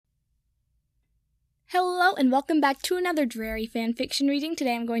Hello and welcome back to another Dreary fanfiction reading.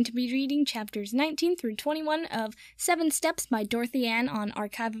 Today I'm going to be reading chapters 19 through 21 of 7 Steps by Dorothy Ann on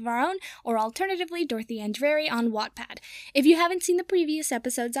Archive of Our Own, or alternatively Dorothy Ann Dreary on Wattpad. If you haven't seen the previous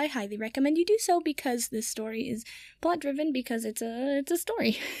episodes, I highly recommend you do so because this story is plot-driven because it's a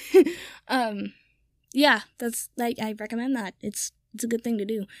story. Yeah, I recommend that. It's a good thing to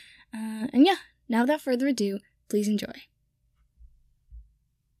do. And yeah, now without further ado, please enjoy.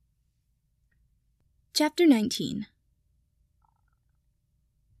 Chapter 19.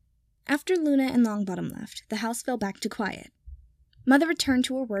 After Luna and Longbottom left, the house fell back to quiet. Mother returned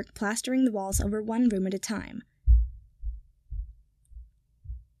to her work plastering the walls over one room at a time.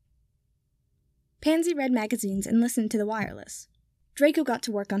 Pansy read magazines and listened to the wireless. Draco got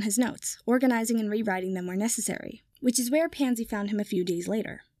to work on his notes, organizing and rewriting them where necessary, which is where Pansy found him a few days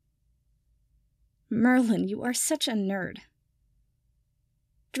later. "Merlin, you are such a nerd."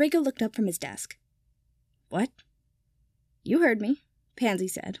 Draco looked up from his desk. "What?" "You heard me," Pansy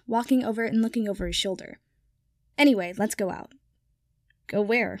said, walking over and looking over his shoulder. "Anyway, let's go out." "Go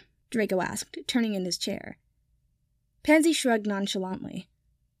where?" Draco asked, turning in his chair. Pansy shrugged nonchalantly.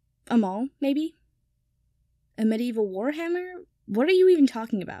 "A mall, maybe?" "A medieval warhammer? What are you even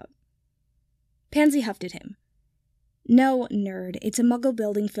talking about?" Pansy huffed at him. "No, nerd, it's a muggle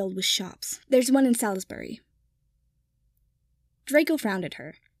building filled with shops. There's one in Salisbury." Draco frowned at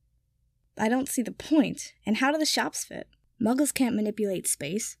her. "I don't see the point. And how do the shops fit? Muggles can't manipulate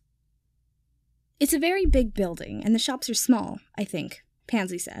space." "It's a very big building, and the shops are small, I think,"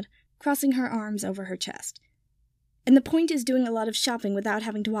 Pansy said, crossing her arms over her chest. "And the point is doing a lot of shopping without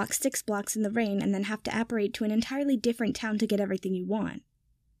having to walk 6 blocks in the rain and then have to apparate to an entirely different town to get everything you want."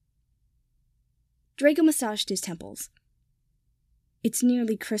 Draco massaged his temples. "It's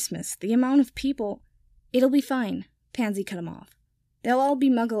nearly Christmas. The amount of people—" "It'll be fine," Pansy cut him off. "They'll all be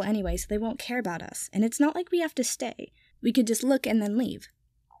Muggle anyway, so they won't care about us, and it's not like we have to stay. We could just look and then leave."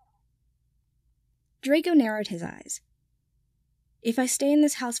 Draco narrowed his eyes. "If I stay in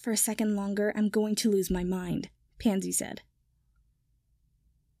this house for a second longer, I'm going to lose my mind," Pansy said.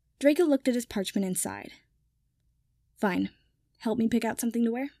 Draco looked at his parchment and sighed. "Fine. Help me pick out something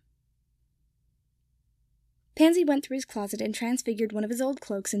to wear?" Pansy went through his closet and transfigured one of his old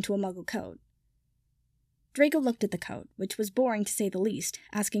cloaks into a Muggle coat. Draco looked at the coat, which was boring to say the least,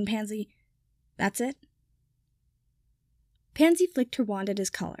 asking Pansy, "That's it?" Pansy flicked her wand at his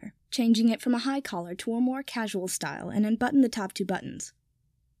collar, changing it from a high collar to a more casual style, and unbuttoned the top 2 buttons.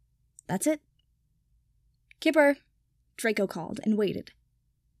 "That's it." "Kipper!" Draco called, and waited.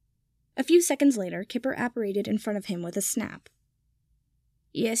 A few seconds later, Kipper apparated in front of him with a snap.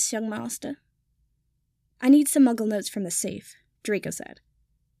 "Yes, young master." "I need some Muggle notes from the safe," Draco said.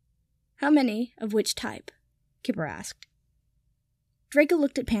 "How many? Of which type?" Kipper asked. Draco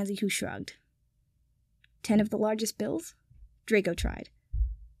looked at Pansy, who shrugged. 10 of the largest bills?" Draco tried.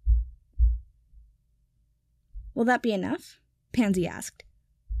 "Will that be enough?" Pansy asked.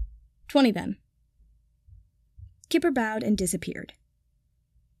 20 then." Kipper bowed and disappeared.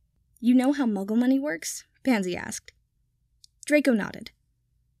 "You know how Muggle money works?" Pansy asked. Draco nodded.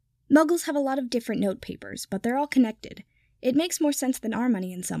 "Muggles have a lot of different note papers, but they're all connected. It makes more sense than our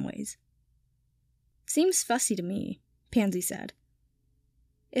money in some ways." "Seems fussy to me," Pansy said.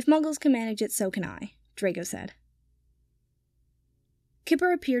 "If Muggles can manage it, so can I," Draco said.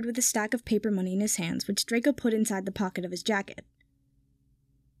 Kipper appeared with a stack of paper money in his hands, which Draco put inside the pocket of his jacket.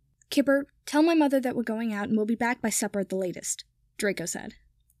 "Kipper, tell my mother that we're going out and we'll be back by supper at the latest," Draco said.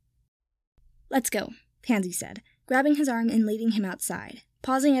 "Let's go," Pansy said, grabbing his arm and leading him outside,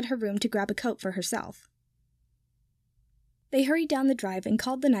 pausing at her room to grab a coat for herself. They hurried down the drive and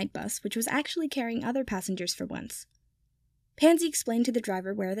called the night bus, which was actually carrying other passengers for once. Pansy explained to the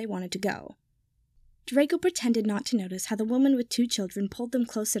driver where they wanted to go. Draco pretended not to notice how the woman with 2 children pulled them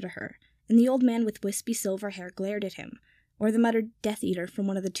closer to her, and the old man with wispy silver hair glared at him, or the muttered Death Eater from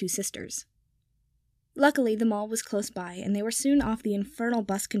one of the 2 sisters. Luckily, the mall was close by, and they were soon off the infernal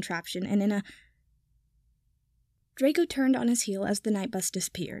bus contraption and in a... Draco turned on his heel as the night bus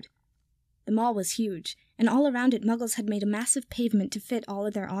disappeared. The mall was huge, and all around it Muggles had made a massive pavement to fit all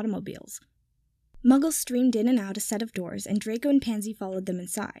of their automobiles. Muggles streamed in and out a set of doors, and Draco and Pansy followed them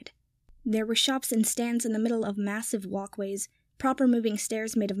inside. There were shops and stands in the middle of massive walkways, proper moving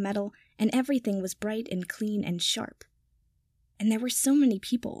stairs made of metal, and everything was bright and clean and sharp. And there were so many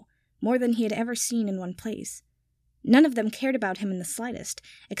people, more than he had ever seen in one place. None of them cared about him in the slightest,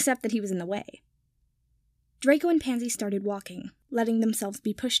 except that he was in the way. Draco and Pansy started walking, letting themselves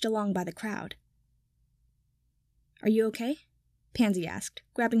be pushed along by the crowd. "Are you okay?" Pansy asked,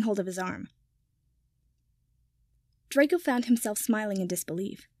 grabbing hold of his arm. Draco found himself smiling in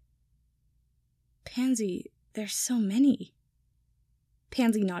disbelief. Pansy, there's so many.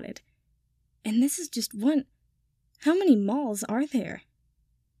 Pansy nodded. And this is just one. How many malls are there?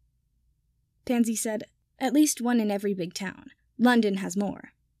 Pansy said, at least one in every big town. London has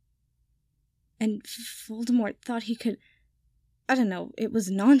more. And Voldemort thought he could... I don't know, it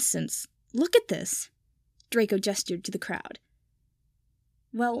was nonsense. Look at this. Draco gestured to the crowd.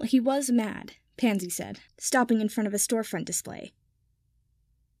 Well, he was mad, Pansy said, stopping in front of a storefront display.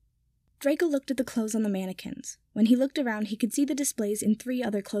 Draco looked at the clothes on the mannequins. When he looked around, he could see the displays in 3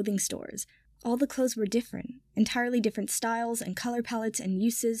 other clothing stores. All the clothes were different, entirely different styles and color palettes and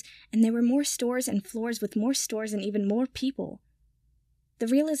uses, and there were more stores and floors with more stores and even more people. The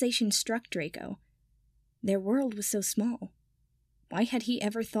realization struck Draco. Their world was so small. Why had he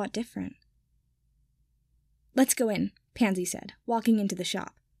ever thought different? Let's go in, Pansy said, walking into the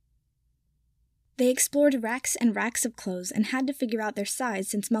shop. They explored racks and racks of clothes and had to figure out their size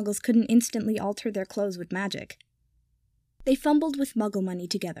since Muggles couldn't instantly alter their clothes with magic. They fumbled with Muggle money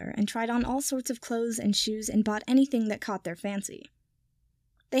together and tried on all sorts of clothes and shoes and bought anything that caught their fancy.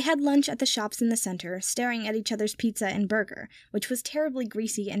 They had lunch at the shops in the center, staring at each other's pizza and burger, which was terribly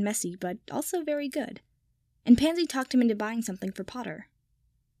greasy and messy, but also very good. And Pansy talked him into buying something for Potter.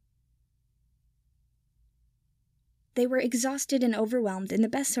 They were exhausted and overwhelmed in the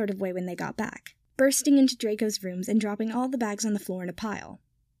best sort of way when they got back, bursting into Draco's rooms and dropping all the bags on the floor in a pile.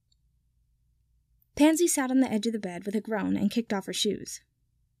 Pansy sat on the edge of the bed with a groan and kicked off her shoes.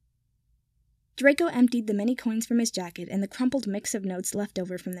 Draco emptied the many coins from his jacket and the crumpled mix of notes left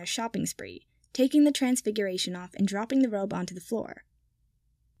over from their shopping spree, taking the transfiguration off and dropping the robe onto the floor.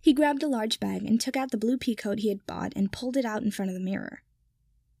 He grabbed a large bag and took out the blue pea coat he had bought and pulled it out in front of the mirror.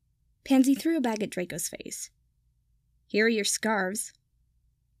 Pansy threw a bag at Draco's face. Here are your scarves.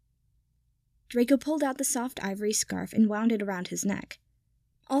 Draco pulled out the soft ivory scarf and wound it around his neck.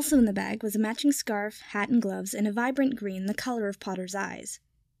 Also in the bag was a matching scarf, hat, and gloves, and a vibrant green, the color of Potter's eyes.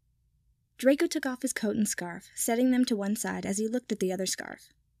 Draco took off his coat and scarf, setting them to one side as he looked at the other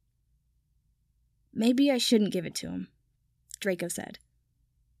scarf. Maybe I shouldn't give it to him, Draco said.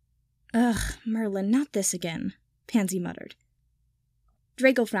 Ugh, Merlin, not this again, Pansy muttered.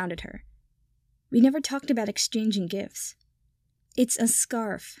 Draco frowned at her. We never talked about exchanging gifts. It's a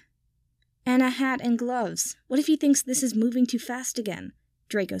scarf. And a hat and gloves. What if he thinks this is moving too fast again?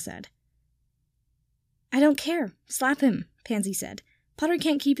 Draco said. I don't care. Slap him, Pansy said. Potter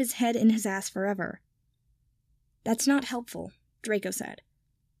can't keep his head in his ass forever. That's not helpful, Draco said.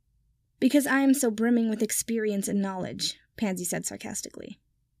 Because I am so brimming with experience and knowledge, Pansy said sarcastically.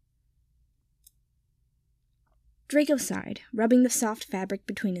 Draco sighed, rubbing the soft fabric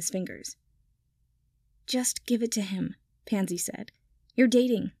between his fingers. Just give it to him, Pansy said. You're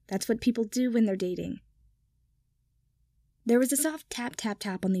dating. That's what people do when they're dating. There was a soft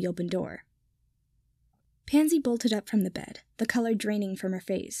tap-tap-tap on the open door. Pansy bolted up from the bed, the color draining from her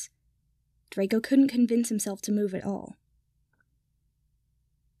face. Draco couldn't convince himself to move at all.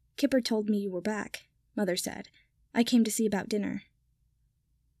 Kipper told me you were back, Mother said. I came to see about dinner.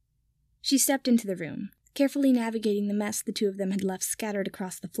 She stepped into the room, carefully navigating the mess the two of them had left scattered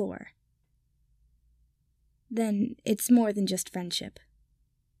across the floor. Then it's more than just friendship.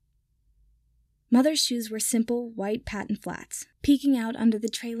 Mother's shoes were simple, white patent flats, peeking out under the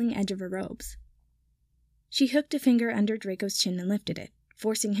trailing edge of her robes. She hooked a finger under Draco's chin and lifted it,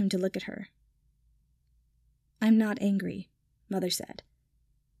 forcing him to look at her. I'm not angry, Mother said.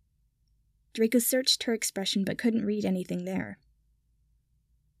 Draco searched her expression but couldn't read anything there.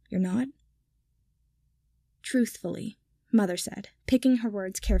 You're not? Truthfully, Mother said, picking her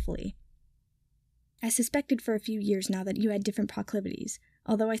words carefully. I suspected for a few years now that you had different proclivities,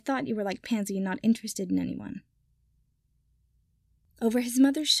 although I thought you were like Pansy and not interested in anyone. Over his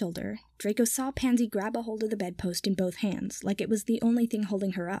mother's shoulder, Draco saw Pansy grab a hold of the bedpost in both hands, like it was the only thing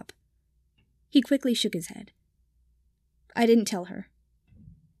holding her up. He quickly shook his head. I didn't tell her.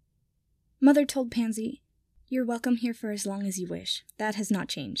 Mother told Pansy, You're welcome here for as long as you wish. That has not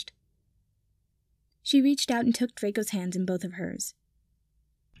changed. She reached out and took Draco's hands in both of hers.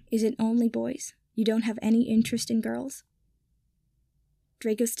 Is it only boys? You don't have any interest in girls?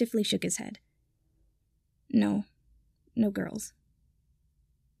 Draco stiffly shook his head. No girls.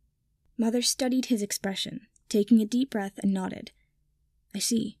 Mother studied his expression, taking a deep breath and nodded. I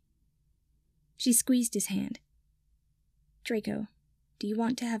see. She squeezed his hand. Draco, do you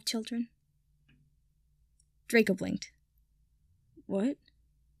want to have children? Draco blinked. What?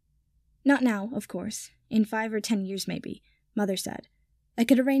 Not now, of course. In 5 or 10 years, maybe, Mother said. I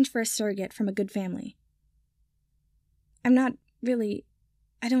could arrange for a surrogate from a good family. I'm not really...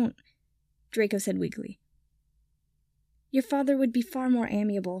 I don't... Draco said weakly. Your father would be far more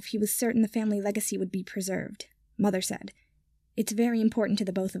amiable if he was certain the family legacy would be preserved, Mother said. It's very important to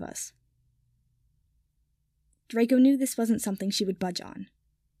the both of us. Draco knew this wasn't something she would budge on.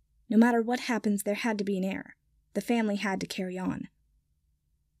 No matter what happens, there had to be an heir. The family had to carry on.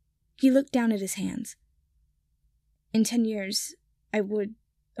 He looked down at his hands. In 10 years, I would,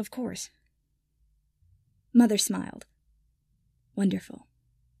 of course. Mother smiled. Wonderful.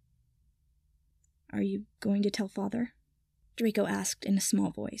 Are you going to tell Father? Draco asked in a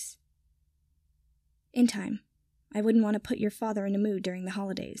small voice. In time. I wouldn't want to put your father in a mood during the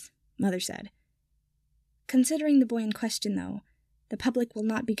holidays, Mother said. Considering the boy in question, though, the public will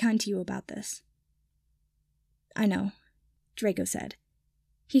not be kind to you about this. I know, Draco said.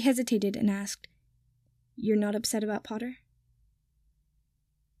 He hesitated and asked, You're not upset about Potter?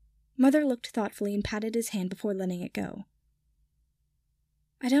 Mother looked thoughtfully and patted his hand before letting it go.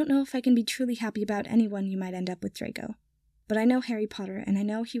 I don't know if I can be truly happy about anyone you might end up with, Draco, but I know Harry Potter, and I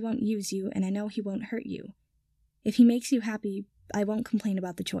know he won't use you, and I know he won't hurt you. If he makes you happy, I won't complain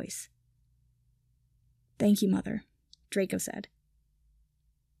about the choice. Thank you, Mother, Draco said.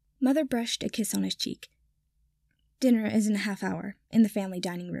 Mother brushed a kiss on his cheek. Dinner is in a half hour, in the family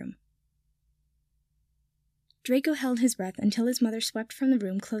dining room. Draco held his breath until his mother swept from the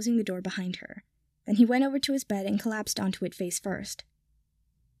room, closing the door behind her. Then he went over to his bed and collapsed onto it face first.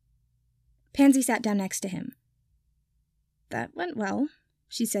 Pansy sat down next to him. That went well,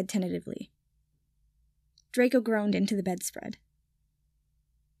 she said tentatively. Draco groaned into the bedspread.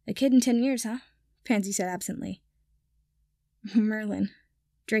 A kid in 10 years, huh? Pansy said absently. Merlin,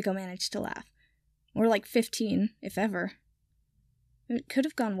 Draco managed to laugh. More like 15, if ever. It could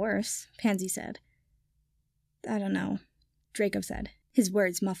have gone worse, Pansy said. I don't know, Draco said, his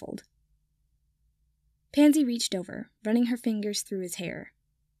words muffled. Pansy reached over, running her fingers through his hair.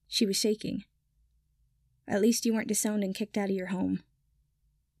 She was shaking. At least you weren't disowned and kicked out of your home.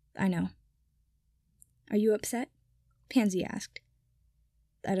 I know. Are you upset? Pansy asked.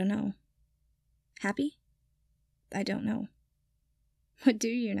 I don't know. Happy? I don't know. What do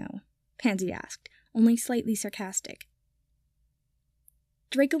you know? Pansy asked, only slightly sarcastic.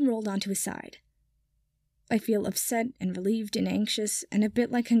 Draco rolled onto his side. I feel upset and relieved and anxious and a bit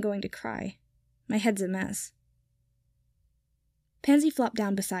like I'm going to cry. My head's a mess. Pansy flopped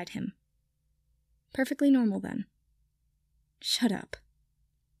down beside him. Perfectly normal, then. Shut up.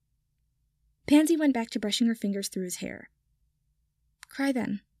 Pansy went back to brushing her fingers through his hair. Cry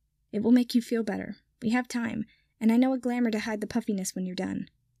then. It will make you feel better. We have time, and I know a glamour to hide the puffiness when you're done.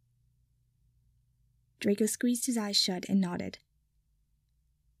 Draco squeezed his eyes shut and nodded.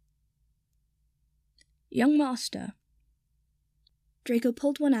 Young master. Draco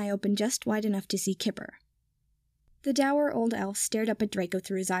pulled one eye open just wide enough to see Kipper. The dour old elf stared up at Draco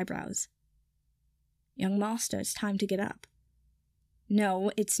through his eyebrows. Young master, it's time to get up.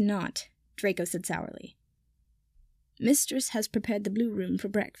 No, it's not, Draco said sourly. Mistress has prepared the blue room for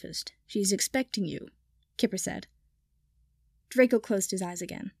breakfast. She's expecting you, Kipper said. Draco closed his eyes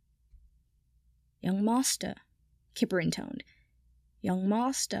again. Young master, Kipper intoned. Young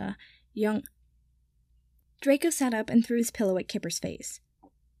master, young... Draco sat up and threw his pillow at Kipper's face.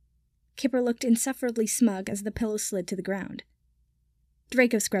 Kipper looked insufferably smug as the pillow slid to the ground.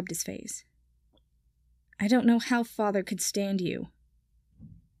 Draco scrubbed his face. I don't know how Father could stand you.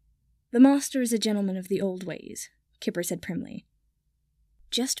 The master is a gentleman of the old ways, Kipper said primly.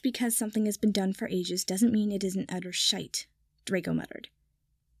 Just because something has been done for ages doesn't mean it isn't utter shite, Draco muttered.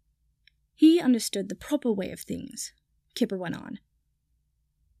 He understood the proper way of things, Kipper went on.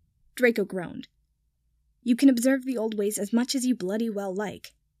 Draco groaned. You can observe the old ways as much as you bloody well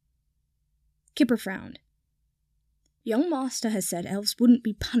like. Kipper frowned. Young master has said elves wouldn't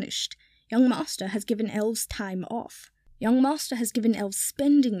be punished. Young master has given elves time off. Young master has given elves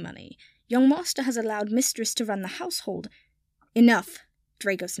spending money. Young master has allowed mistress to run the household. Enough,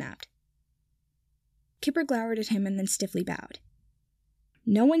 Draco snapped. Kipper glowered at him and then stiffly bowed.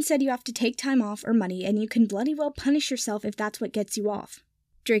 No one said you have to take time off or money, and you can bloody well punish yourself if that's what gets you off,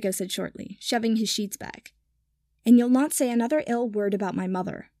 Draco said shortly, shoving his sheets back. And you'll not say another ill word about my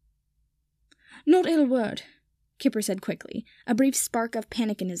mother. Not ill word, Kipper said quickly, a brief spark of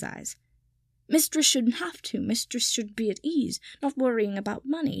panic in his eyes. Mistress shouldn't have to. Mistress should be at ease, not worrying about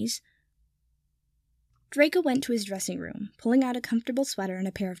moneys. Draco went to his dressing room, pulling out a comfortable sweater and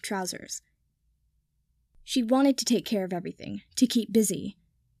a pair of trousers. She wanted to take care of everything, to keep busy.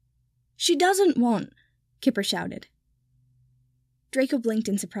 She doesn't want, Kipper shouted. Draco blinked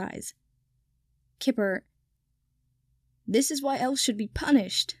in surprise. Kipper... This is why elves should be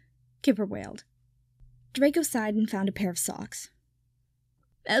punished, Kipper wailed. Draco sighed and found a pair of socks.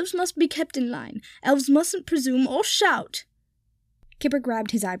 Elves must be kept in line. Elves mustn't presume or shout. Kipper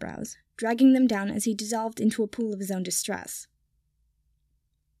grabbed his eyebrows, dragging them down as he dissolved into a pool of his own distress.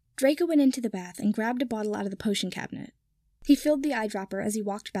 Draco went into the bath and grabbed a bottle out of the potion cabinet. He filled the eyedropper as he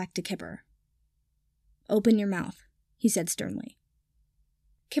walked back to Kipper. "Open your mouth," he said sternly.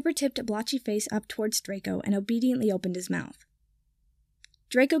 Kipper tipped a blotchy face up towards Draco and obediently opened his mouth.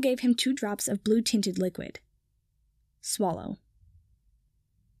 Draco gave him 2 drops of blue-tinted liquid. "Swallow."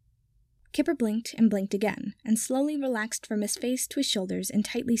 Kipper blinked and blinked again, and slowly relaxed from his face to his shoulders in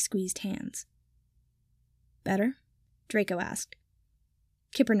tightly squeezed hands. "Better?" Draco asked.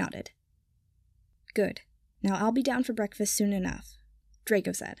 Kipper nodded. "Good. Now I'll be down for breakfast soon enough,"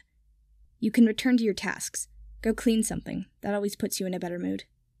 Draco said. "You can return to your tasks. Go clean something. That always puts you in a better mood."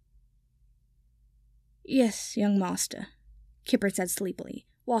 "Yes, young master," Kipper said sleepily,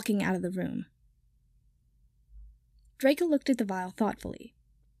 walking out of the room. Draco looked at the vial thoughtfully.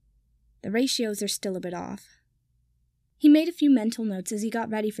 The ratios are still a bit off. He made a few mental notes as he got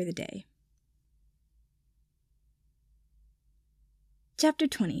ready for the day. Chapter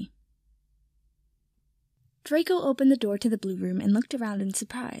 20. Draco opened the door to the blue room and looked around in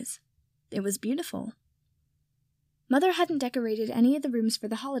surprise. It was beautiful. Mother hadn't decorated any of the rooms for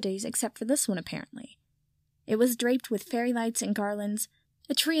the holidays except for this one, apparently. It was draped with fairy lights and garlands.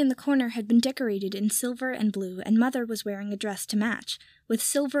 A tree in the corner had been decorated in silver and blue, and Mother was wearing a dress to match, with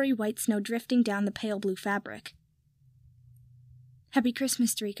silvery white snow drifting down the pale blue fabric. "Happy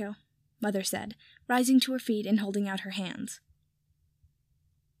Christmas, Draco," Mother said, rising to her feet and holding out her hands.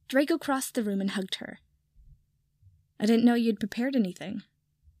 Draco crossed the room and hugged her. "I didn't know you'd prepared anything."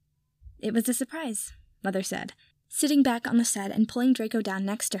 "It was a surprise," Mother said, sitting back on the set and pulling Draco down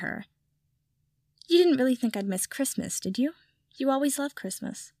next to her. "You didn't really think I'd miss Christmas, did you? You always love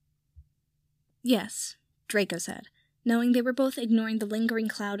Christmas." "Yes," Draco said, knowing they were both ignoring the lingering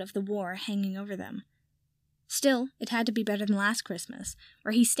cloud of the war hanging over them. Still, it had to be better than last Christmas,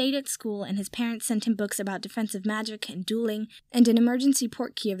 where he stayed at school and his parents sent him books about defensive magic and dueling and an emergency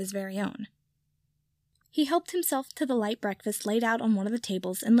port key of his very own. He helped himself to the light breakfast laid out on one of the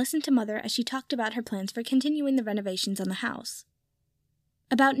tables and listened to Mother as she talked about her plans for continuing the renovations on the house.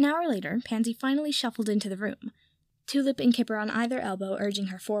 About an hour later, Pansy finally shuffled into the room, Tulip and Kipper on either elbow urging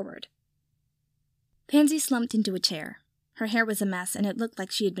her forward. Pansy slumped into a chair. Her hair was a mess and it looked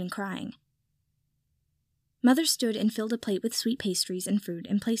like she had been crying. Mother stood and filled a plate with sweet pastries and fruit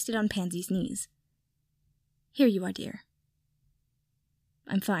and placed it on Pansy's knees. "Here you are, dear."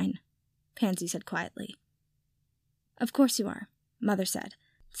 "I'm fine," Pansy said quietly. "Of course you are," Mother said,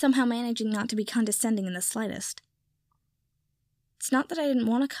 somehow managing not to be condescending in the slightest. "It's not that I didn't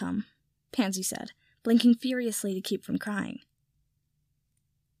want to come," Pansy said, blinking furiously to keep from crying.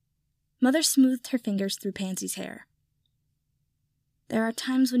 Mother smoothed her fingers through Pansy's hair. "There are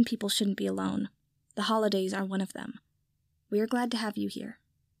times when people shouldn't be alone. The holidays are one of them. We are glad to have you here."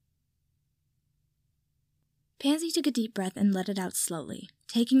 Pansy took a deep breath and let it out slowly,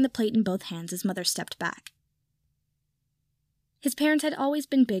 taking the plate in both hands as Mother stepped back. His parents had always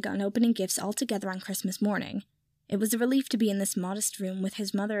been big on opening gifts all together on Christmas morning. It was a relief to be in this modest room with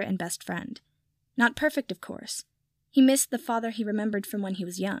his mother and best friend. Not perfect, of course. He missed the father he remembered from when he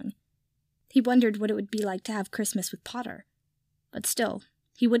was young. He wondered what it would be like to have Christmas with Potter. But still,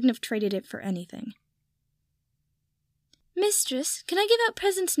 he wouldn't have traded it for anything. "Mistress, can I give out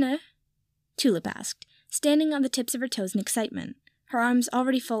presents now?" Tulip asked, standing on the tips of her toes in excitement, her arms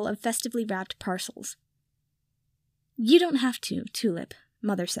already full of festively wrapped parcels. "You don't have to, Tulip,"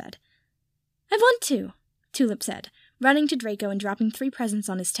 Mother said. "I want to," Tulip said, running to Draco and dropping 3 presents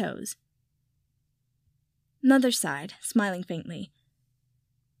on his toes. Mother sighed, smiling faintly.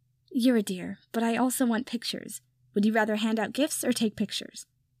 "You're a dear, but I also want pictures. Would you rather hand out gifts or take pictures?"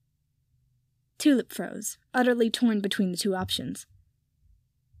 Tulip froze, utterly torn between the 2 options.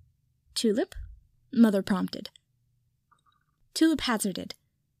 "Tulip?" Mother prompted. Tulip hazarded.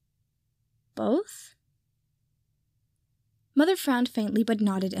 "Both?" Mother frowned faintly but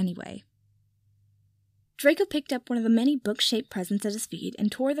nodded anyway. Draco picked up one of the many book-shaped presents at his feet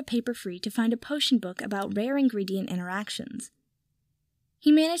and tore the paper free to find a potion book about rare ingredient interactions.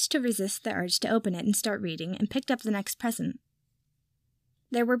 He managed to resist the urge to open it and start reading and picked up the next present.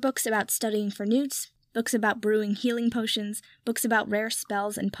 There were books about studying for newts, books about brewing healing potions, books about rare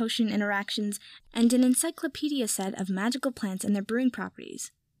spells and potion interactions, and an encyclopedia set of magical plants and their brewing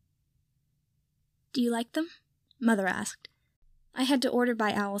properties. "Do you like them?" Mother asked. "I had to order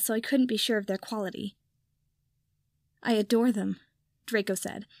by Owl, so I couldn't be sure of their quality." "I adore them," Draco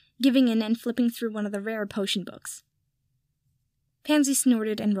said, giving in and flipping through one of the rare potion books. Pansy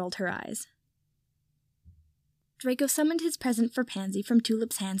snorted and rolled her eyes. Draco summoned his present for Pansy from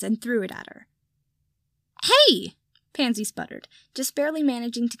Tulip's hands and threw it at her. "Hey!" Pansy sputtered, just barely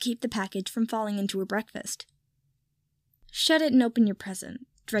managing to keep the package from falling into her breakfast. "Shut it and open your present,"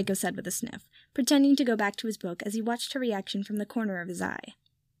 Draco said with a sniff, pretending to go back to his book as he watched her reaction from the corner of his eye.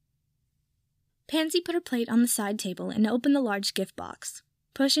 Pansy put her plate on the side table and opened the large gift box,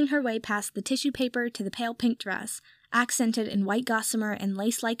 pushing her way past the tissue paper to the pale pink dress, accented in white gossamer and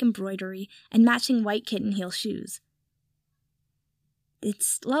lace-like embroidery and matching white kitten heel shoes.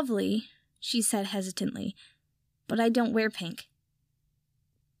 "It's lovely," she said hesitantly, "but I don't wear pink."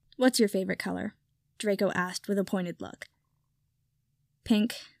 "What's your favorite color?" Draco asked with a pointed look.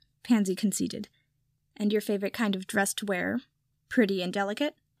 "Pink," Pansy conceded. "And your favorite kind of dress to wear? Pretty and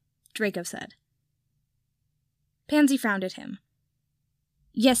delicate?" Draco said. Pansy frowned at him.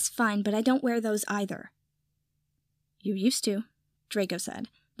 "Yes, fine, but I don't wear those either." "You used to," Draco said,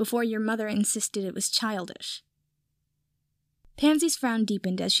 "before your mother insisted it was childish." Pansy's frown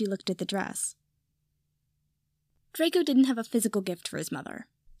deepened as she looked at the dress. Draco didn't have a physical gift for his mother.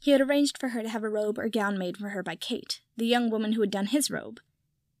 He had arranged for her to have a robe or gown made for her by Kate, the young woman who had done his robe.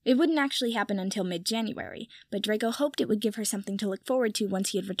 It wouldn't actually happen until mid-January, but Draco hoped it would give her something to look forward to once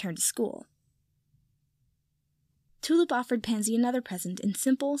he had returned to school. Tulip offered Pansy another present in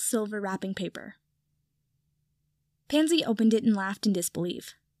simple, silver wrapping paper. Pansy opened it and laughed in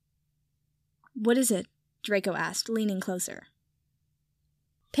disbelief. "What is it?" Draco asked, leaning closer.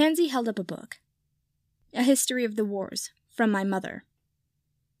 Pansy held up a book. "A History of the Wars, from my mother."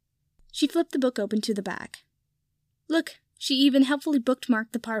 She flipped the book open to the back. "Look, she even helpfully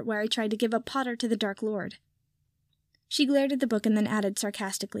bookmarked the part where I tried to give up Potter to the Dark Lord." She glared at the book and then added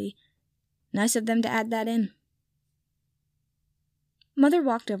sarcastically, "Nice of them to add that in." Mother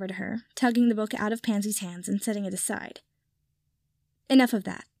walked over to her, tugging the book out of Pansy's hands and setting it aside. "Enough of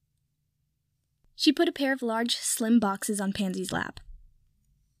that." She put a pair of large, slim boxes on Pansy's lap.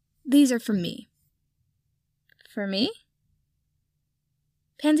 "These are from me." "For me?"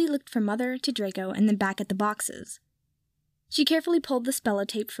 Pansy looked from Mother to Draco and then back at the boxes. She carefully pulled the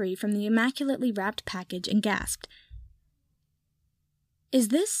spellotape free from the immaculately wrapped package and gasped. "Is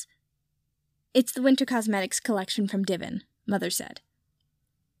this?" "It's the Winter Cosmetics collection from Divin," Mother said.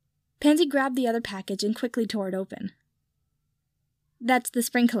 Pansy grabbed the other package and quickly tore it open. "That's the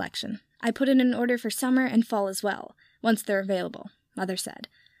spring collection. I put in an order for summer and fall as well, once they're available," Mother said.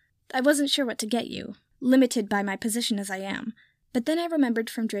 "I wasn't sure what to get you, limited by my position as I am, but then I remembered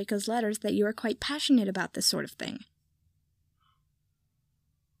from Draco's letters that you are quite passionate about this sort of thing."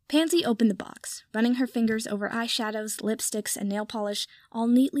 Pansy opened the box, running her fingers over eyeshadows, lipsticks, and nail polish, all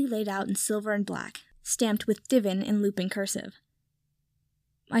neatly laid out in silver and black, stamped with Divin in looping cursive.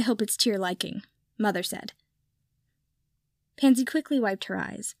 "I hope it's to your liking," Mother said. Pansy quickly wiped her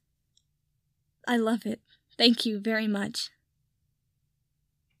eyes. "I love it. Thank you very much."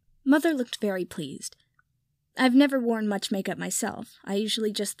 Mother looked very pleased. "I've never worn much makeup myself. I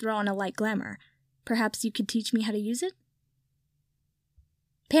usually just throw on a light glamour. Perhaps you could teach me how to use it?"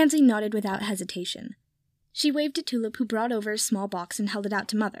 Pansy nodded without hesitation. She waved at Tulip, who brought over a small box and held it out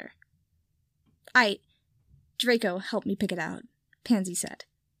to Mother. Draco helped me pick it out," Pansy said.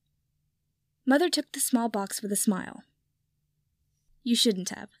 Mother took the small box with a smile. "You shouldn't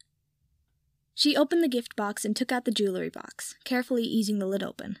have." She opened the gift box and took out the jewelry box, carefully easing the lid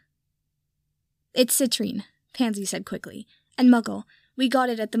open. "It's citrine," Pansy said quickly, "and Muggle. We got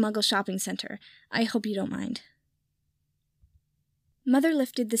it at the Muggle shopping center. I hope you don't mind." Mother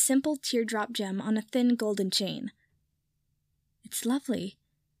lifted the simple teardrop gem on a thin golden chain. "It's lovely.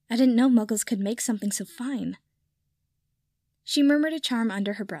 I didn't know Muggles could make something so fine." She murmured a charm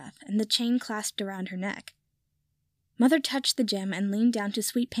under her breath, and the chain clasped around her neck. Mother touched the gem and leaned down to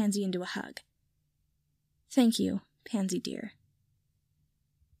sweep Pansy into a hug. "Thank you, Pansy dear."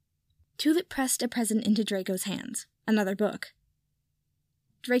 Tulip pressed a present into Draco's hands, another book.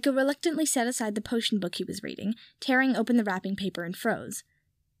 Draco reluctantly set aside the potion book he was reading, tearing open the wrapping paper and froze.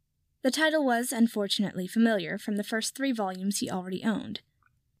 The title was, unfortunately, familiar from the first 3 volumes he already owned.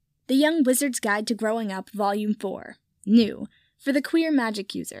 The Young Wizard's Guide to Growing Up, Volume 4. New. For the queer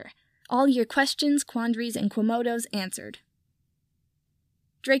magic user. All your questions, quandaries, and quomodos answered.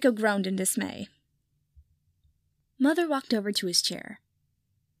 Draco groaned in dismay. Mother walked over to his chair.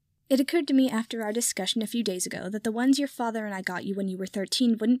 "It occurred to me after our discussion a few days ago that the ones your father and I got you when you were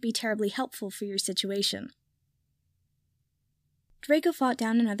 13 wouldn't be terribly helpful for your situation." Draco fought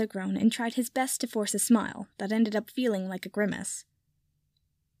down another groan and tried his best to force a smile that ended up feeling like a grimace.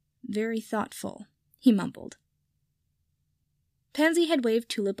 "Very thoughtful," he mumbled. Pansy had waved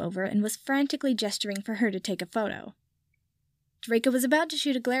Tulip over and was frantically gesturing for her to take a photo. Draco was about to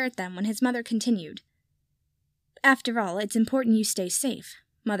shoot a glare at them when his mother continued. After all, it's important you stay safe,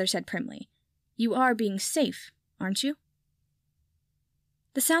 Mother said primly. You are being safe, aren't you?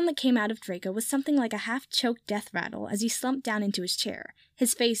 The sound that came out of Draco was something like a half-choked death rattle as he slumped down into his chair,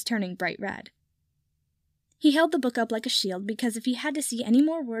 his face turning bright red. He held the book up like a shield because if he had to see any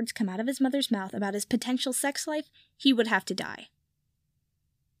more words come out of his mother's mouth about his potential sex life, he would have to die.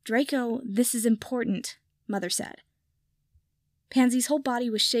 Draco, this is important, Mother said. Pansy's whole body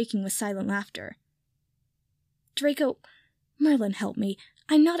was shaking with silent laughter. Draco, Merlin, help me.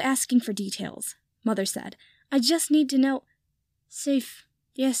 I'm not asking for details, Mother said. I just need to know. Safe,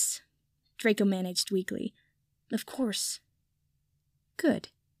 yes, Draco managed weakly. Of course. Good,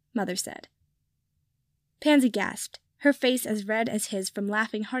 Mother said. Pansy gasped, her face as red as his from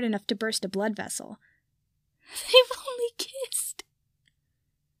laughing hard enough to burst a blood vessel. They've only kissed.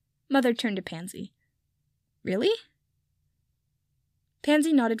 Mother turned to Pansy. Really?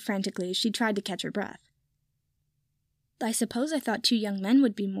 Pansy nodded frantically as she tried to catch her breath. I suppose I thought 2 young men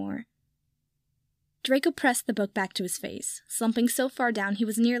would be more. Draco pressed the book back to his face, slumping so far down he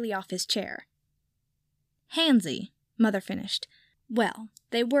was nearly off his chair. Pansy, Mother finished. Well,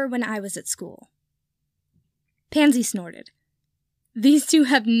 they were when I was at school. Pansy snorted. These 2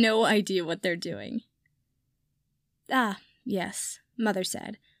 have no idea what they're doing. Ah, yes, Mother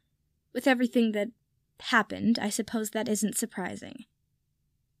said. With everything that happened, I suppose that isn't surprising.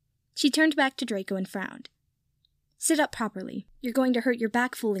 She turned back to Draco and frowned. Sit up properly. You're going to hurt your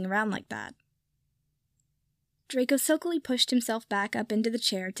back fooling around like that. Draco silkily pushed himself back up into the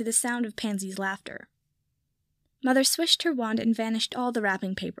chair to the sound of Pansy's laughter. Mother swished her wand and vanished all the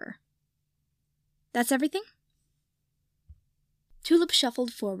wrapping paper. That's everything? Tulip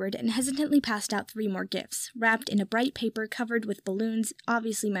shuffled forward and hesitantly passed out 3 more gifts, wrapped in a bright paper covered with balloons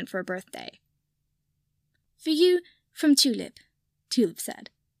obviously meant for a birthday. For you, from Tulip, Tulip said.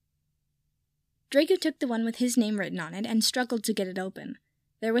 Draco took the one with his name written on it and struggled to get it open.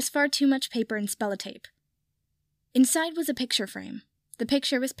 There was far too much paper and spellotape. Inside was a picture frame. The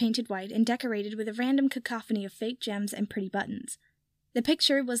picture was painted white and decorated with a random cacophony of fake gems and pretty buttons. The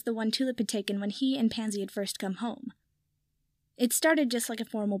picture was the one Tulip had taken when he and Pansy had first come home. It started just like a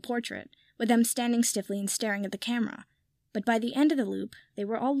formal portrait, with them standing stiffly and staring at the camera, but by the end of the loop, they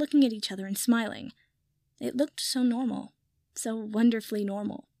were all looking at each other and smiling. It looked so normal, so wonderfully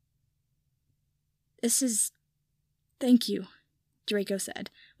normal. Thank you, Draco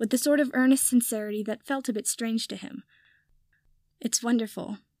said, with the sort of earnest sincerity that felt a bit strange to him. It's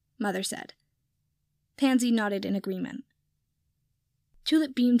wonderful, Mother said. Pansy nodded in agreement.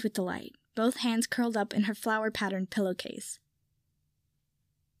 Tulip beamed with delight, both hands curled up in her flower-patterned pillowcase.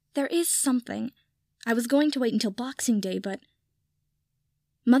 There is something. I was going to wait until Boxing Day, but...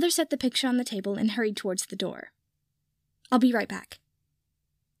 Mother set the picture on the table and hurried towards the door. I'll be right back.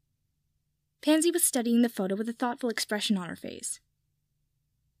 Pansy was studying the photo with a thoughtful expression on her face.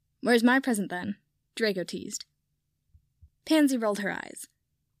 Where's my present, then? Draco teased. Pansy rolled her eyes.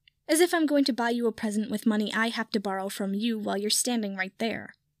 As if I'm going to buy you a present with money I have to borrow from you while you're standing right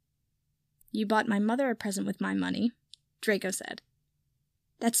there. You bought my mother a present with my money, Draco said.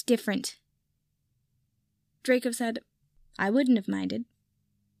 That's different. Draco said, I wouldn't have minded.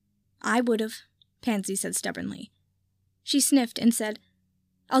 I would have, Pansy said stubbornly. She sniffed and said,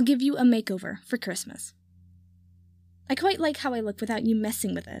 I'll give you a makeover for Christmas. I quite like how I look without you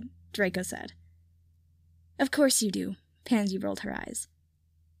messing with it, Draco said. Of course you do, Pansy rolled her eyes.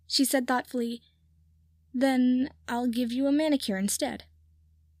 She said thoughtfully, Then I'll give you a manicure instead.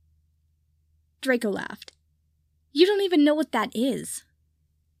 Draco laughed. You don't even know what that is.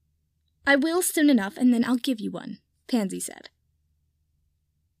 I will soon enough, and then I'll give you one, Pansy said.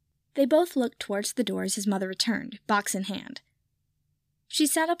 They both looked towards the door as his mother returned, box in hand. She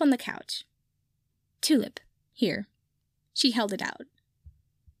sat up on the couch. Tulip, here. She held it out.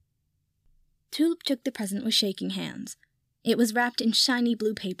 Tulip took the present with shaking hands. It was wrapped in shiny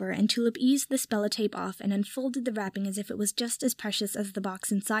blue paper, and Tulip eased the spellotape off and unfolded the wrapping as if it was just as precious as the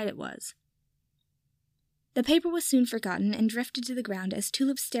box inside it was. The paper was soon forgotten and drifted to the ground as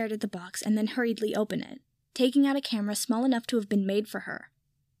Tulip stared at the box and then hurriedly opened it, taking out a camera small enough to have been made for her.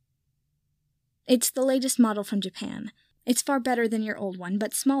 It's the latest model from Japan. It's far better than your old one,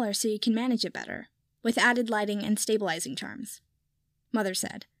 but smaller so you can manage it better, with added lighting and stabilizing charms, Mother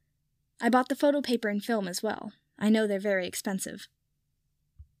said. I bought the photo paper and film as well. I know they're very expensive.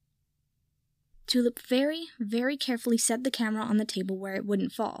 Tulip very, very carefully set the camera on the table where it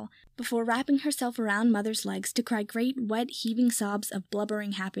wouldn't fall, before wrapping herself around Mother's legs to cry great, wet, heaving sobs of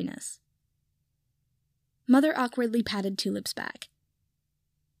blubbering happiness. Mother awkwardly patted Tulip's back.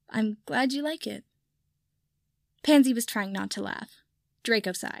 I'm glad you like it. Pansy was trying not to laugh.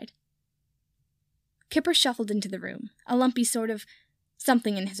 Draco sighed. Kipper shuffled into the room, a lumpy sort of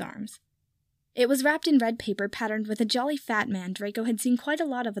something in his arms. It was wrapped in red paper patterned with a jolly fat man Draco had seen quite a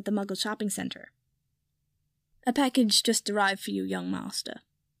lot of at the Muggle shopping center. "A package just arrived for you, young master,"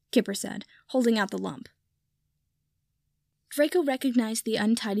 Kipper said, holding out the lump. Draco recognized the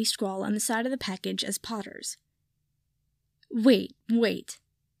untidy scrawl on the side of the package as Potter's. Wait.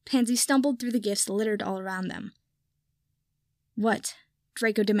 Pansy stumbled through the gifts littered all around them. "What?"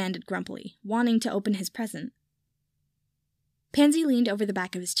 Draco demanded grumpily, wanting to open his present. Pansy leaned over the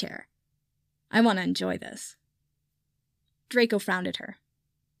back of his chair. "I want to enjoy this." Draco frowned at her.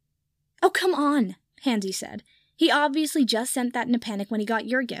 "Oh, come on," Pansy said. "He obviously just sent that in a panic when he got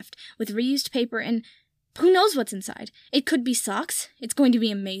your gift, with reused paper and who knows what's inside. It could be socks. It's going to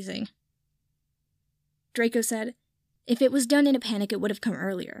be amazing." Draco said, "If it was done in a panic, it would have come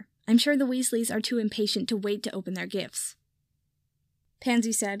earlier. I'm sure the Weasleys are too impatient to wait to open their gifts."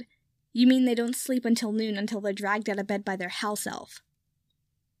 Pansy said, "You mean they don't sleep until noon until they're dragged out of bed by their house elf?"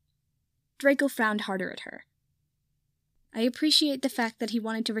 Draco frowned harder at her. "I appreciate the fact that he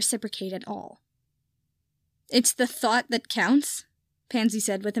wanted to reciprocate at all." "It's the thought that counts," Pansy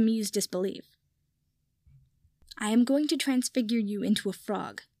said with amused disbelief. "I am going to transfigure you into a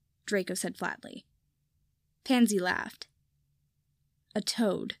frog," Draco said flatly. Pansy laughed. "A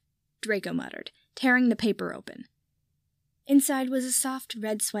toad," Draco muttered, tearing the paper open. Inside was a soft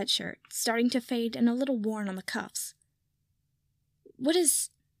red sweatshirt, starting to fade and a little worn on the cuffs. "What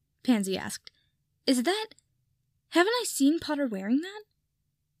is—" Pansy asked. "Is that— haven't I seen Potter wearing that?"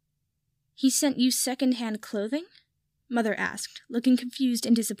 "He sent you second-hand clothing?" Mother asked, looking confused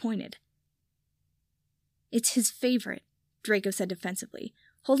and disappointed. "It's his favorite," Draco said defensively,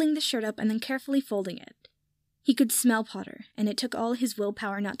 holding the shirt up and then carefully folding it. He could smell Potter, and it took all his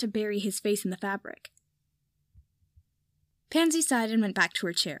willpower not to bury his face in the fabric. Pansy sighed and went back to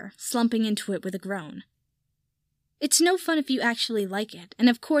her chair, slumping into it with a groan. "It's no fun if you actually like it, and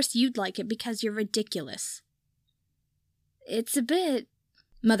of course you'd like it because you're ridiculous." "It's a bit—"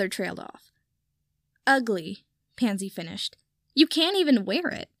 Mother trailed off. "Ugly," Pansy finished. "You can't even wear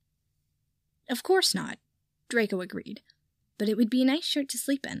it." "Of course not," Draco agreed, "but it would be a nice shirt to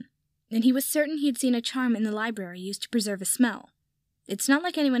sleep in, and he was certain he'd seen a charm in the library used to preserve a smell. It's not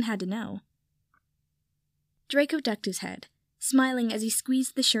like anyone had to know." Draco ducked his head, smiling as he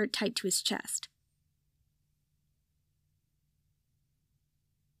squeezed the shirt tight to his chest.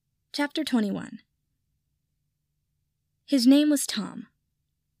 Chapter 21. His name was Tom.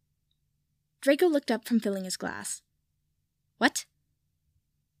 Draco looked up from filling his glass. "What?"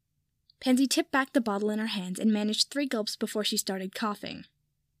 Pansy tipped back the bottle in her hands and managed 3 gulps before she started coughing.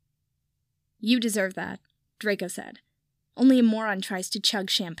 "You deserve that," Draco said. "Only a moron tries to chug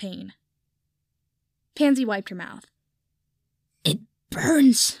champagne." Pansy wiped her mouth. "It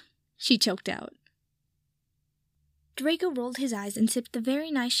burns," she choked out. Draco rolled his eyes and sipped the very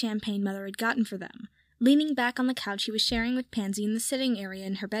nice champagne Mother had gotten for them, leaning back on the couch he was sharing with Pansy in the sitting area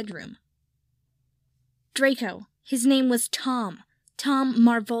in her bedroom. "Draco, his name was Tom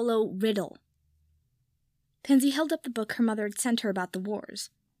Marvolo Riddle." Pansy held up the book her mother had sent her about the wars.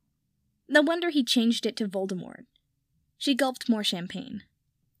 No wonder he changed it to Voldemort. She gulped more champagne.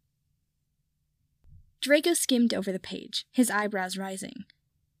 Draco skimmed over the page, his eyebrows rising.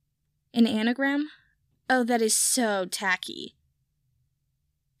 "An anagram? Oh, that is so tacky."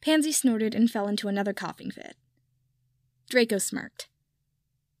 Pansy snorted and fell into another coughing fit. Draco smirked.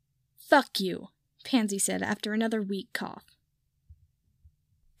 "Fuck you," Pansy said after another weak cough.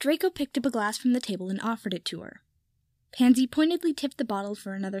 Draco picked up a glass from the table and offered it to her. Pansy pointedly tipped the bottle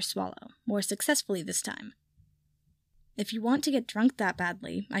for another swallow, more successfully this time. "If you want to get drunk that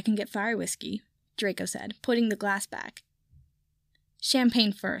badly, I can get fire whiskey," Draco said, putting the glass back.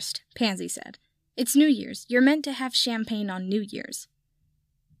 "Champagne first," Pansy said. "It's New Year's. You're meant to have champagne on New Year's."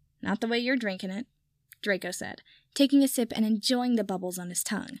 "Not the way you're drinking it," Draco said, taking a sip and enjoying the bubbles on his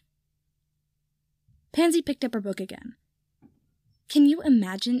tongue. Pansy picked up her book again. "Can you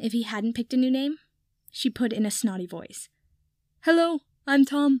imagine if he hadn't picked a new name?" she put in a snotty voice. "Hello, I'm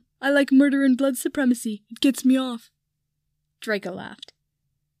Tom. I like murder and blood supremacy. It gets me off." Draco laughed.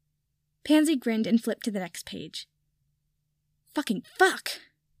 Pansy grinned and flipped to the next page. "Fucking fuck!"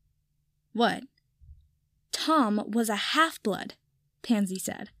 "What?" "Tom was a half-blood," Pansy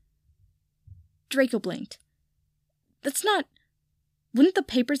said. Draco blinked. "That's not— wouldn't the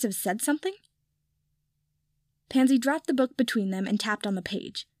papers have said something?" Pansy dropped the book between them and tapped on the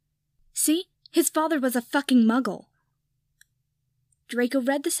page. "See? His father was a fucking muggle." Draco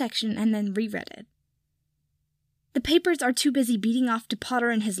read the section and then reread it. "The papers are too busy beating off to Potter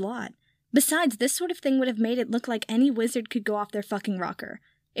and his lot. Besides, this sort of thing would have made it look like any wizard could go off their fucking rocker.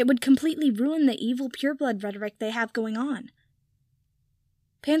 It would completely ruin the evil pureblood rhetoric they have going on.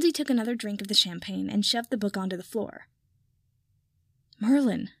 Pansy took another drink of the champagne and shoved the book onto the floor.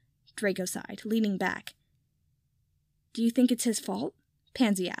 Merlin, Draco sighed, leaning back. Do you think it's his fault?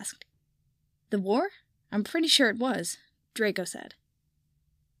 Pansy asked. The war? I'm pretty sure it was, Draco said.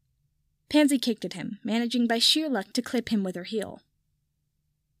 Pansy kicked at him, managing by sheer luck to clip him with her heel.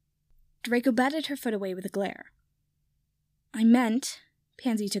 Draco batted her foot away with a glare.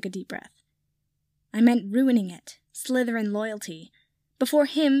 Pansy took a deep breath. I meant ruining it, Slytherin loyalty. Before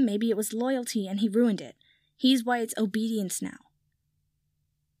him, maybe it was loyalty and he ruined it. He's why it's obedience now.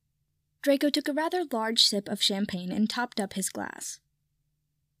 Draco took a rather large sip of champagne and topped up his glass.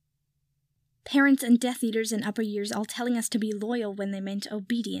 Parents and Death Eaters in upper years all telling us to be loyal when they meant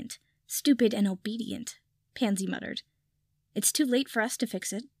obedient. Stupid and obedient, Pansy muttered. It's too late for us to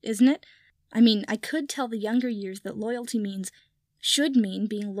fix it, isn't it? I mean, I could tell the younger years that loyalty should mean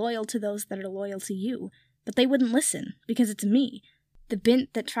being loyal to those that are loyal to you, but they wouldn't listen, because it's me, the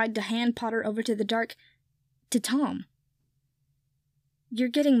bint that tried to hand Potter over to Tom. You're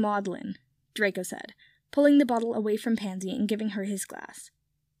getting maudlin, Draco said, pulling the bottle away from Pansy and giving her his glass.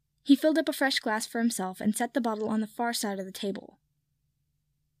 He filled up a fresh glass for himself and set the bottle on the far side of the table.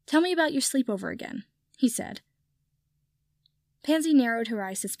 Tell me about your sleepover again, he said. Pansy narrowed her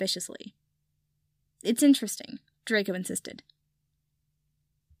eyes suspiciously. It's interesting, Draco insisted.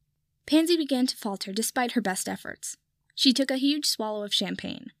 Pansy began to falter despite her best efforts. She took a huge swallow of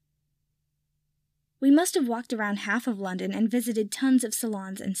champagne. We must have walked around half of London and visited tons of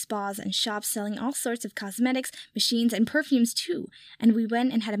salons and spas and shops selling all sorts of cosmetics, machines, and perfumes too, and we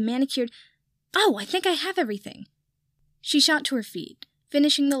went and had a manicured— Oh, I think I have everything! She shot to her feet,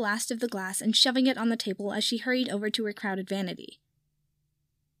 finishing the last of the glass and shoving it on the table as she hurried over to her crowded vanity.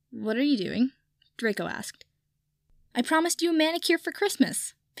 What are you doing? Draco asked. I promised you a manicure for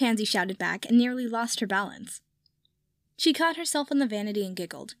Christmas, Pansy shouted back and nearly lost her balance. She caught herself on the vanity and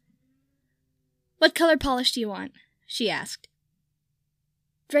giggled. What color polish do you want? She asked.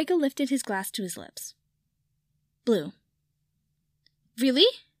 Draco lifted his glass to his lips. Blue. Really?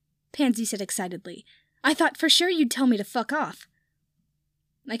 Pansy said excitedly. I thought for sure you'd tell me to fuck off.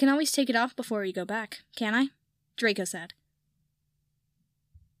 I can always take it off before we go back, can't I? Draco said.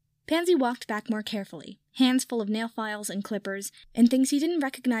 Pansy walked back more carefully, hands full of nail files and clippers, and things he didn't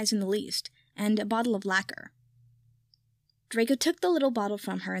recognize in the least, and a bottle of lacquer. Draco took the little bottle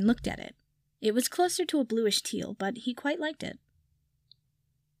from her and looked at it. It was closer to a bluish teal, but he quite liked it.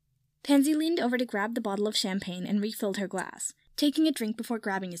 Pansy leaned over to grab the bottle of champagne and refilled her glass, taking a drink before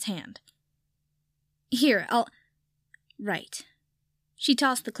grabbing his hand. Here, Right. She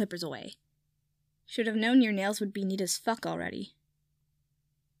tossed the clippers away. Should have known your nails would be neat as fuck already.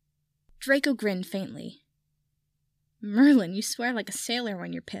 Draco grinned faintly. Merlin, you swear like a sailor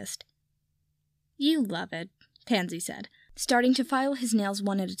when you're pissed. You love it, Pansy said, starting to file his nails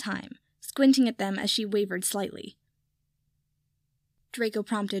one at a time, squinting at them as she wavered slightly. Draco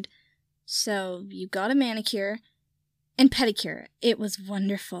prompted, So, you got a manicure and pedicure. It was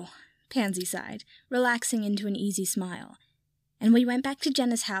wonderful, Pansy sighed, relaxing into an easy smile. And we went back to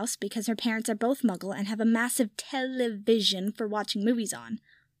Jenna's house because her parents are both Muggle and have a massive television for watching movies on.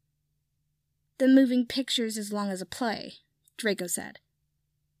 The moving pictures as long as a play, Draco said.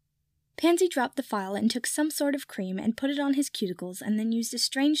 Pansy dropped the file and took some sort of cream and put it on his cuticles and then used a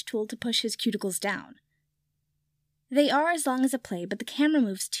strange tool to push his cuticles down. They are as long as a play, but the camera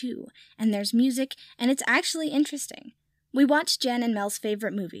moves too, and there's music, and it's actually interesting. We watched Jen and Mel's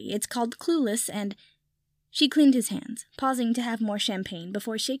favorite movie. It's called Clueless, and... She cleaned his hands, pausing to have more champagne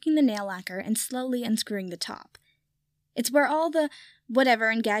before shaking the nail lacquer and slowly unscrewing the top. It's where all the whatever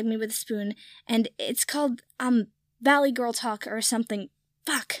and gag me with a spoon, and it's called, Valley Girl Talk or something.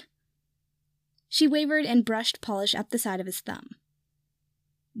 Fuck! She wavered and brushed polish up the side of his thumb.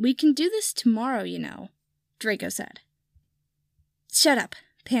 We can do this tomorrow, you know, Draco said. Shut up,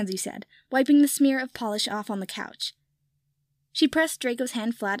 Pansy said, wiping the smear of polish off on the couch. She pressed Draco's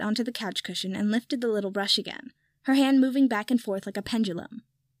hand flat onto the couch cushion and lifted the little brush again, her hand moving back and forth like a pendulum.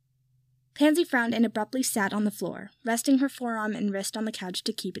 Pansy frowned and abruptly sat on the floor, resting her forearm and wrist on the couch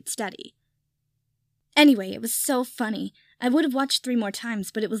to keep it steady. Anyway, it was so funny. I would have watched 3 more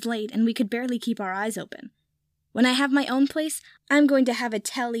times, but it was late and we could barely keep our eyes open. When I have my own place, I'm going to have a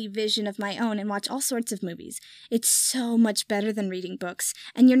television of my own and watch all sorts of movies. It's so much better than reading books,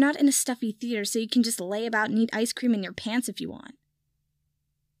 and you're not in a stuffy theater so you can just lay about and eat ice cream in your pants if you want.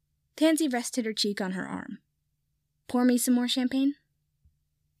 Pansy rested her cheek on her arm. Pour me some more champagne?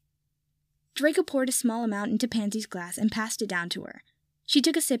 Draco poured a small amount into Pansy's glass and passed it down to her. She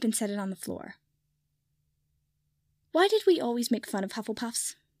took a sip and set it on the floor. Why did we always make fun of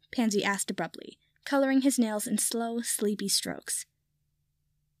Hufflepuffs? Pansy asked abruptly, coloring his nails in slow, sleepy strokes.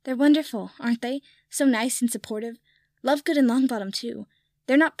 They're wonderful, aren't they? So nice and supportive. Lovegood and Longbottom, too.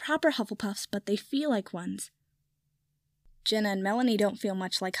 They're not proper Hufflepuffs, but they feel like ones. Jenna and Melanie don't feel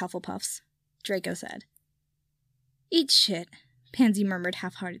much like Hufflepuffs, Draco said. Eat shit, Pansy murmured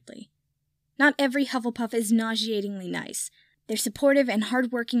half-heartedly. Not every Hufflepuff is nauseatingly nice. They're supportive and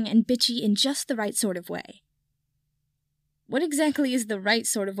hard-working and bitchy in just the right sort of way. What exactly is the right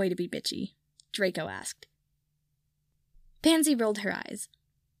sort of way to be bitchy? Draco asked. Pansy rolled her eyes.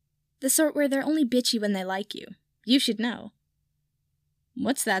 The sort where they're only bitchy when they like you. You should know.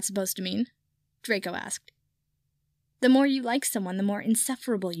 What's that supposed to mean? Draco asked. The more you like someone, the more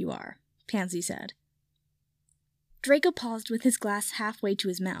insufferable you are, Pansy said. Draco paused with his glass halfway to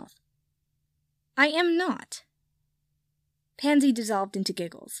his mouth. I am not. Pansy dissolved into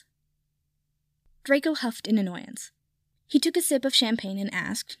giggles. Draco huffed in annoyance. He took a sip of champagne and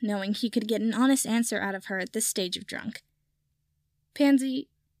asked, knowing he could get an honest answer out of her at this stage of drunk. Pansy,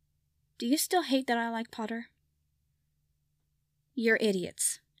 do you still hate that I like Potter? You're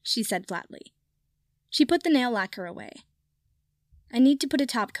idiots, she said flatly. She put the nail lacquer away. I need to put a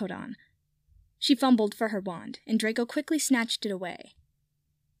top coat on. She fumbled for her wand, and Draco quickly snatched it away.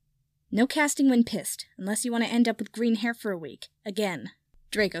 No casting when pissed, unless you want to end up with green hair for a week. Again,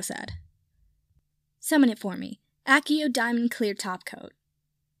 Draco said. Summon it for me. Accio Diamond Clear Top Coat.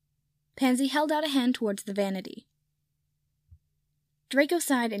 Pansy held out a hand towards the vanity. Draco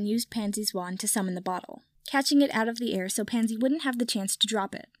sighed and used Pansy's wand to summon the bottle, catching it out of the air so Pansy wouldn't have the chance to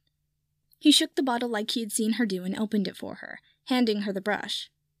drop it. He shook the bottle like he had seen her do and opened it for her, handing her the brush.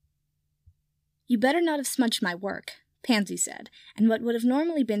 You better not have smudged my work, Pansy said, and what would have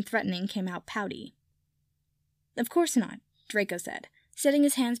normally been threatening came out pouty. Of course not, Draco said, setting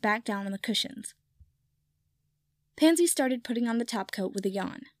his hands back down on the cushions. Pansy started putting on the top coat with a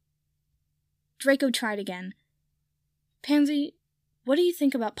yawn. Draco tried again. Pansy, what do you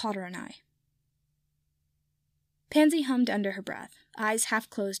think about Potter and I? Pansy hummed under her breath, eyes half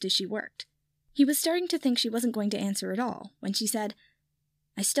closed as she worked. He was starting to think she wasn't going to answer at all, when she said,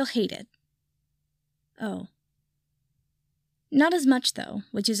 I still hate it. Oh. Not as much, though,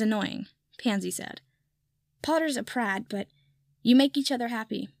 which is annoying, Pansy said. Potter's a prat, but you make each other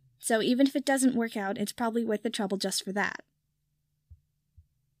happy, so even if it doesn't work out, it's probably worth the trouble just for that.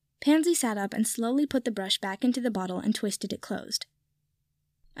 Pansy sat up and slowly put the brush back into the bottle and twisted it closed.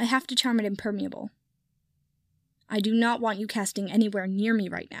 I have to charm it impermeable. I do not want you casting anywhere near me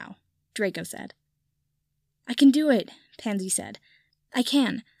right now, Draco said. I can do it, Pansy said. I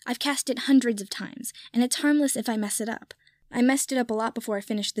can. I've cast it hundreds of times, and it's harmless if I mess it up. I messed it up a lot before I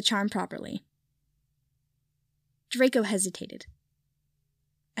finished the charm properly. Draco hesitated.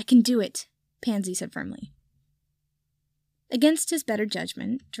 I can do it, Pansy said firmly. Against his better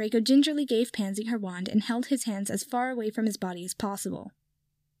judgment, Draco gingerly gave Pansy her wand and held his hands as far away from his body as possible.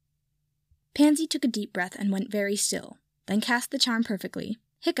 Pansy took a deep breath and went very still, then cast the charm perfectly,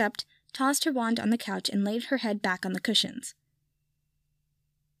 hiccuped, tossed her wand on the couch, and laid her head back on the cushions.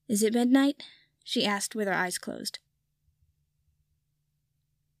 Is it midnight? She asked with her eyes closed.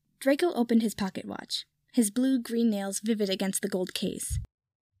 Draco opened his pocket watch, his blue-green nails vivid against the gold case.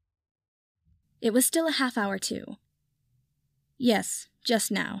 It was still a half-hour, too. Yes,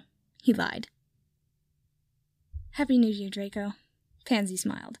 just now, he lied. Happy New Year, Draco, Pansy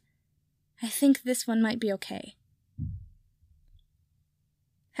smiled. I think this one might be okay.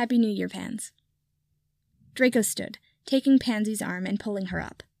 Happy New Year, Pans. Draco stood, taking Pansy's arm and pulling her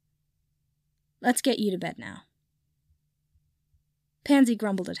up. Let's get you to bed now. Pansy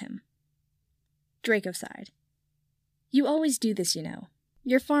grumbled at him. Draco sighed. You always do this, you know.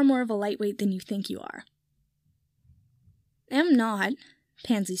 You're far more of a lightweight than you think you are. I'm not,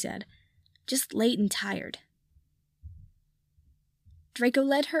 Pansy said. Just late and tired. Draco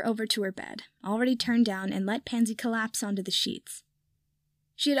led her over to her bed, already turned down, and let Pansy collapse onto the sheets.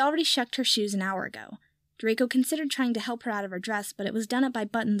 She had already shucked her shoes an hour ago. Draco considered trying to help her out of her dress, but it was done up by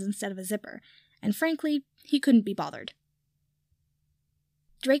buttons instead of a zipper, and frankly, he couldn't be bothered.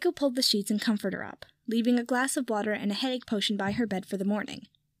 Draco pulled the sheets and comforted her up, leaving a glass of water and a headache potion by her bed for the morning.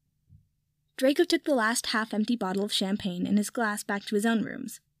 Draco took the last half-empty bottle of champagne and his glass back to his own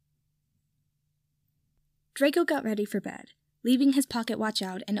rooms. Draco got ready for bed, leaving his pocket watch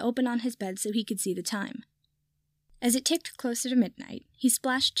out and open on his bed so he could see the time. As it ticked closer to midnight, he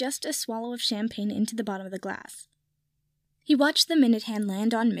splashed just a swallow of champagne into the bottom of the glass. He watched the minute hand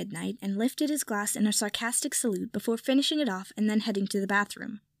land on midnight and lifted his glass in a sarcastic salute before finishing it off and then heading to the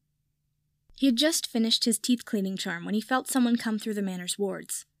bathroom. He had just finished his teeth-cleaning charm when he felt someone come through the manor's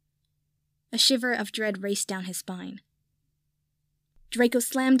wards. A shiver of dread raced down his spine. Draco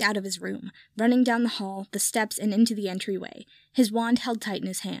slammed out of his room, running down the hall, the steps, and into the entryway, his wand held tight in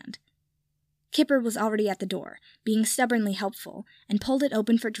his hand. Kipper was already at the door, being stubbornly helpful, and pulled it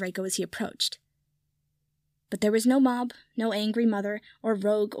open for Draco as he approached. But there was no mob, no angry mother, or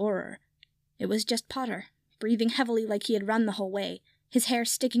rogue Auror. It was just Potter, breathing heavily like he had run the whole way, his hair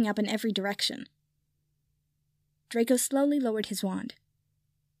sticking up in every direction. Draco slowly lowered his wand.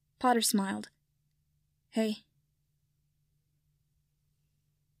 Potter smiled. "Hey."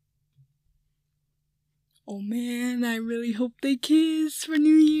 "Oh man, I really hope they kiss for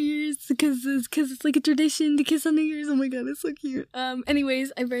New Year's, because it's like a tradition to kiss on New Year's. Oh my god, it's so cute.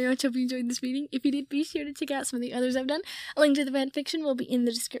 Anyways, I very much hope you enjoyed this reading. If you did, be sure to check out some of the others I've done. A link to the fanfiction will be in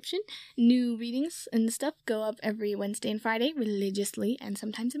the description. New readings and stuff go up every Wednesday and Friday, religiously, and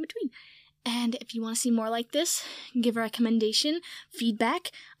sometimes in between. And if you want to see more like this, give a recommendation,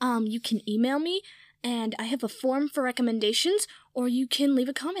 feedback, you can email me. And I have a form for recommendations, or you can leave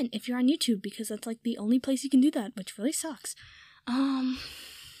a comment if you're on YouTube, because that's like the only place you can do that, which really sucks. And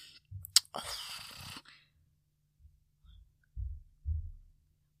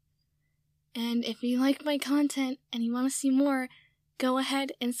if you like my content and you want to see more, go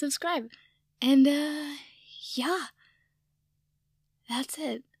ahead and subscribe. And, yeah. That's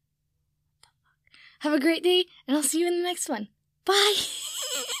it. Have a great day, and I'll see you in the next one. Bye!